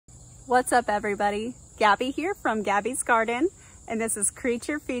What's up, everybody? Gabby here from Gabby's Garden, and this is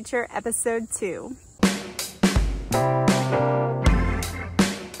Creature Feature Episode 2.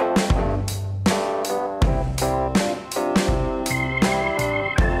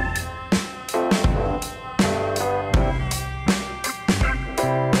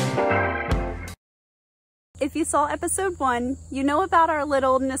 If you saw episode 1, you know about our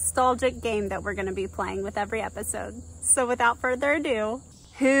little nostalgic game that we're going to be playing with every episode. So without further ado,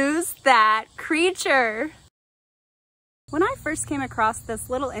 who's that creature? When I first came across this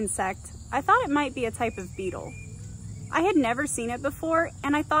little insect, I thought it might be a type of beetle. I had never seen it before,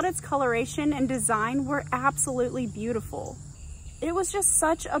 and I thought its coloration and design were absolutely beautiful. It was just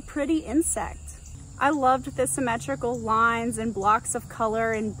such a pretty insect. I loved the symmetrical lines and blocks of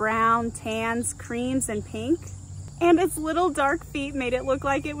color in brown, tans, creams, and pink. And its little dark feet made it look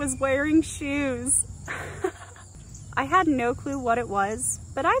like it was wearing shoes. I had no clue what it was,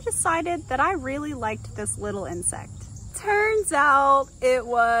 but I decided that I really liked this little insect. Turns out it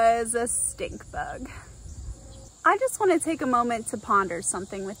was a stink bug. I just want to take a moment to ponder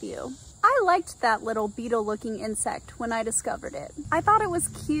something with you. I liked that little beetle-looking insect when I discovered it. I thought it was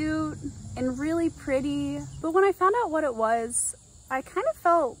cute and really pretty, but when I found out what it was, I kind of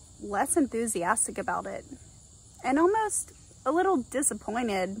felt less enthusiastic about it and almost a little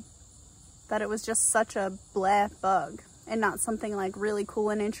disappointed that it was just such a bleh bug and not something like really cool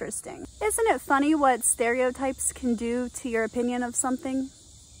and interesting. Isn't it funny what stereotypes can do to your opinion of something?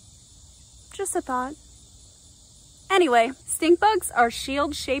 Just a thought. Anyway, stink bugs are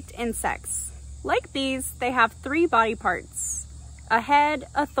shield-shaped insects. Like bees, they have 3 body parts: a head,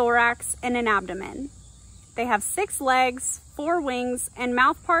 a thorax, and an abdomen. They have 6 legs, 4 wings, and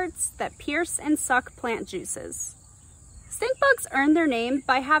mouth parts that pierce and suck plant juices. Stink bugs earn their name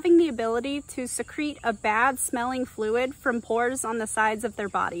by having the ability to secrete a bad-smelling fluid from pores on the sides of their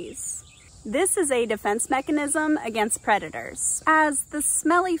bodies. This is a defense mechanism against predators, as the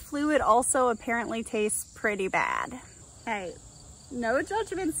smelly fluid also apparently tastes pretty bad. Hey, no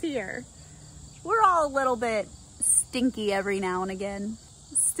judgments here. We're all a little bit stinky every now and again.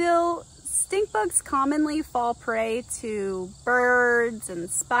 Still, stink bugs commonly fall prey to birds and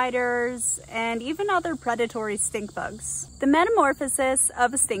spiders and even other predatory stink bugs. The metamorphosis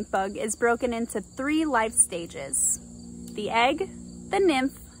of a stink bug is broken into 3 life stages: the egg, the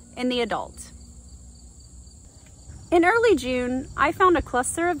nymph, and the adult. In early June, I found a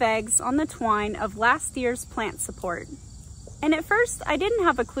cluster of eggs on the twine of last year's plant support. And at first, I didn't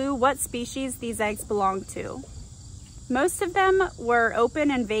have a clue what species these eggs belonged to. Most of them were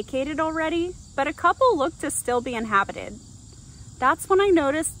open and vacated already, but a couple looked to still be inhabited. That's when I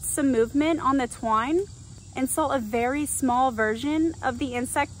noticed some movement on the twine and saw a very small version of the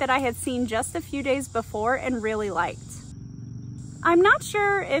insect that I had seen just a few days before and really liked. I'm not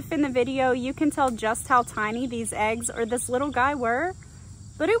sure if in the video you can tell just how tiny these eggs or this little guy were,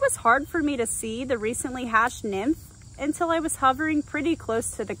 but it was hard for me to see the recently hatched nymph until I was hovering pretty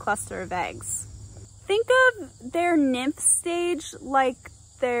close to the cluster of eggs. Think of their nymph stage like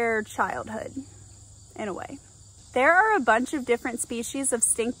their childhood, in a way. There are a bunch of different species of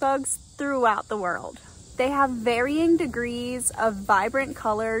stink bugs throughout the world. They have varying degrees of vibrant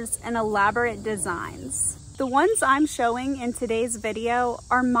colors and elaborate designs. The ones I'm showing in today's video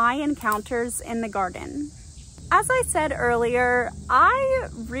are my encounters in the garden. As I said earlier, I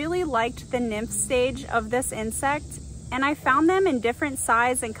really liked the nymph stage of this insect, and I found them in different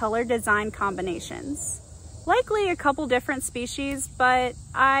size and color design combinations. Likely a couple different species, but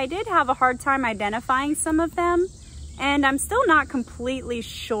I did have a hard time identifying some of them, and I'm still not completely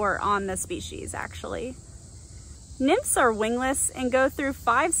sure on the species actually. Nymphs are wingless and go through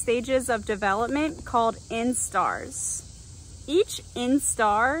 5 stages of development called instars. Each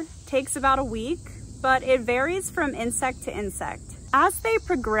instar takes about a week, but it varies from insect to insect. As they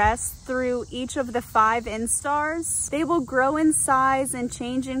progress through each of the 5 instars, they will grow in size and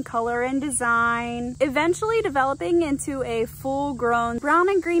change in color and design, eventually developing into a full-grown brown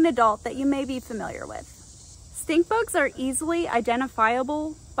and green adult that you may be familiar with. Stink bugs are easily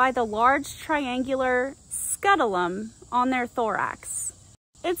identifiable by the large triangular scutellum on their thorax.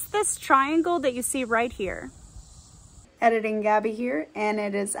 It's this triangle that you see right here. Editing Gabby here, and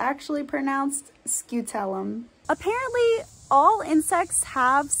it is actually pronounced scutellum. Apparently, all insects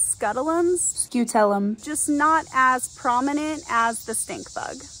have scutellum, just not as prominent as the stink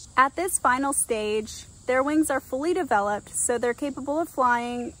bug. At this final stage, their wings are fully developed, so they're capable of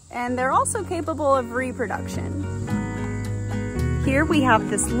flying, and they're also capable of reproduction. Here we have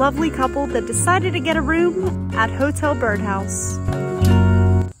this lovely couple that decided to get a room at Hotel Birdhouse.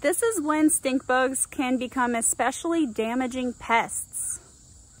 This is when stink bugs can become especially damaging pests.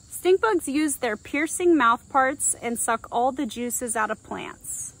 Stink bugs use their piercing mouth parts and suck all the juices out of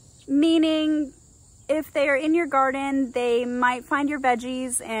plants. Meaning, if they are in your garden, they might find your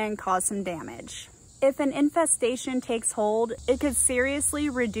veggies and cause some damage. If an infestation takes hold, it could seriously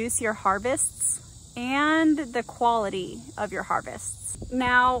reduce your harvests and the quality of your harvests.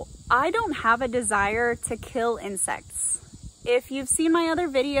 Now, I don't have a desire to kill insects. If you've seen my other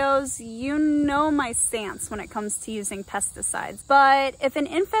videos, you know my stance when it comes to using pesticides. But if an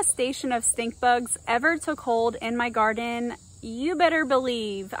infestation of stink bugs ever took hold in my garden, you better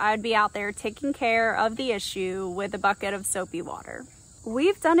believe I'd be out there taking care of the issue with a bucket of soapy water.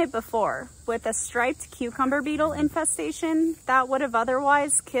 We've done it before with a striped cucumber beetle infestation that would have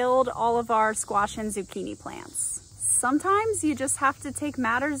otherwise killed all of our squash and zucchini plants. Sometimes you just have to take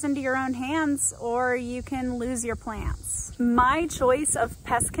matters into your own hands or you can lose your plants. My choice of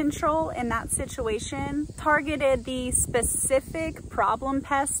pest control in that situation targeted the specific problem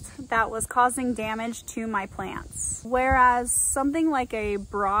pest that was causing damage to my plants, whereas something like a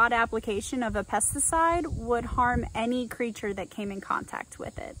broad application of a pesticide would harm any creature that came in contact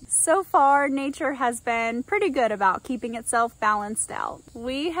with it. So far, nature has been pretty good about keeping itself balanced out.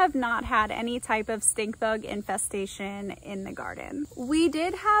 We have not had any type of stink bug infestation in the garden. We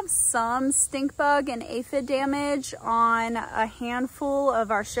did have some stink bug and aphid damage on a handful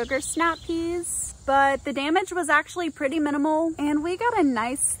of our sugar snap peas, but the damage was actually pretty minimal and we got a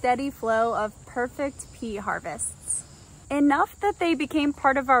nice steady flow of perfect pea harvests. Enough that they became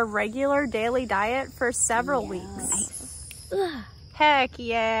part of our regular daily diet for several weeks. Heck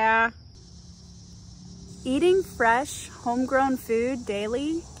yeah! Eating fresh, homegrown food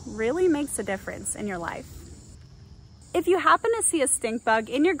daily really makes a difference in your life. If you happen to see a stink bug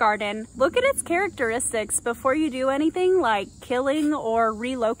in your garden, look at its characteristics before you do anything like killing or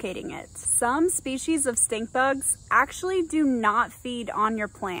relocating it. Some species of stink bugs actually do not feed on your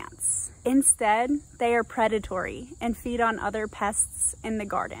plants. Instead, they are predatory and feed on other pests in the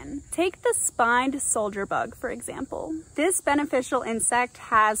garden. Take the spined soldier bug, for example. This beneficial insect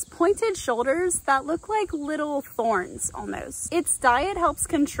has pointed shoulders that look like little thorns almost. Its diet helps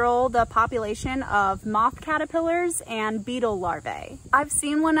control the population of moth caterpillars and beetle larvae. I've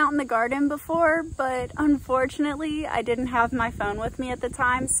seen one out in the garden before, but unfortunately, I didn't have my phone with me at the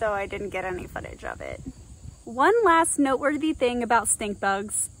time, so I didn't get any footage of it. One last noteworthy thing about stink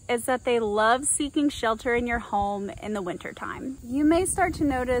bugs is that they love seeking shelter in your home in the wintertime. You may start to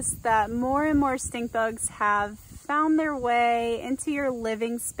notice that more and more stink bugs have found their way into your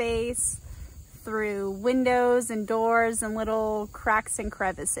living space through windows and doors and little cracks and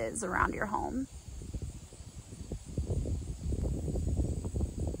crevices around your home.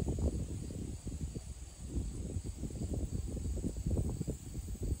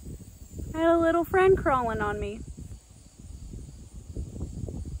 I had a little friend crawling on me.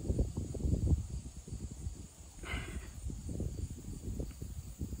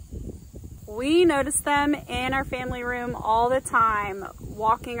 We notice them in our family room all the time,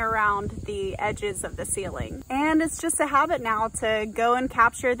 walking around the edges of the ceiling. And it's just a habit now to go and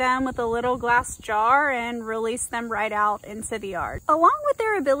capture them with a little glass jar and release them right out into the yard. Along with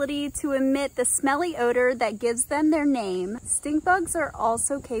their ability to emit the smelly odor that gives them their name, stink bugs are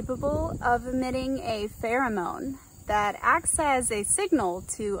also capable of emitting a pheromone that acts as a signal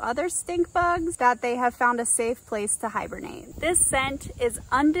to other stink bugs that they have found a safe place to hibernate. This scent is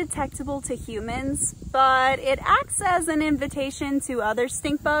undetectable to humans, but it acts as an invitation to other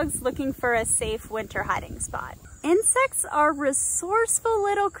stink bugs looking for a safe winter hiding spot. Insects are resourceful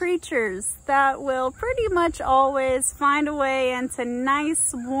little creatures that will pretty much always find a way into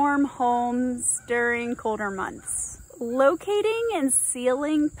nice warm homes during colder months. Locating and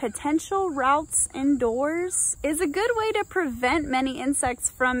sealing potential routes indoors is a good way to prevent many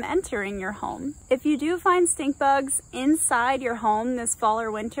insects from entering your home. If you do find stink bugs inside your home this fall or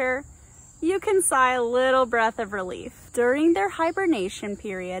winter, you can sigh a little breath of relief. During their hibernation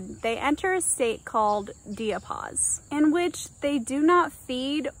period, they enter a state called diapause, in which they do not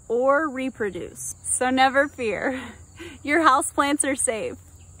feed or reproduce. So never fear, your houseplants are safe.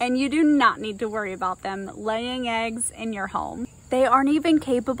 And you do not need to worry about them laying eggs in your home. They aren't even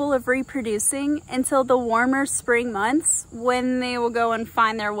capable of reproducing until the warmer spring months when they will go and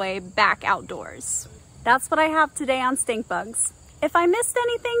find their way back outdoors. That's what I have today on stink bugs. If I missed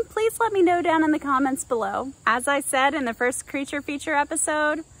anything, please let me know down in the comments below. As I said in the first creature feature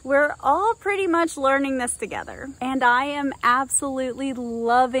episode, we're all pretty much learning this together. And I am absolutely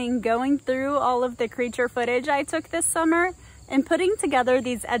loving going through all of the creature footage I took this summer in putting together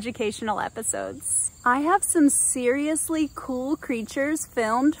these educational episodes. I have some seriously cool creatures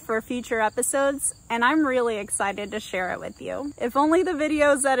filmed for future episodes, and I'm really excited to share it with you. If only the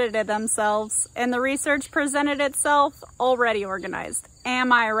videos edited themselves and the research presented itself already organized.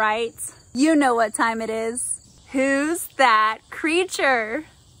 Am I right? You know what time it is. Who's that creature?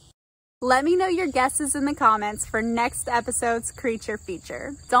 Let me know your guesses in the comments for next episode's creature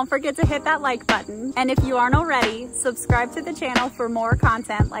feature. Don't forget to hit that like button. And if you aren't already, subscribe to the channel for more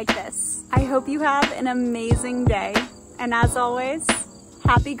content like this. I hope you have an amazing day. And as always,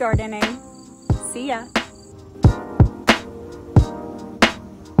 happy gardening. See ya.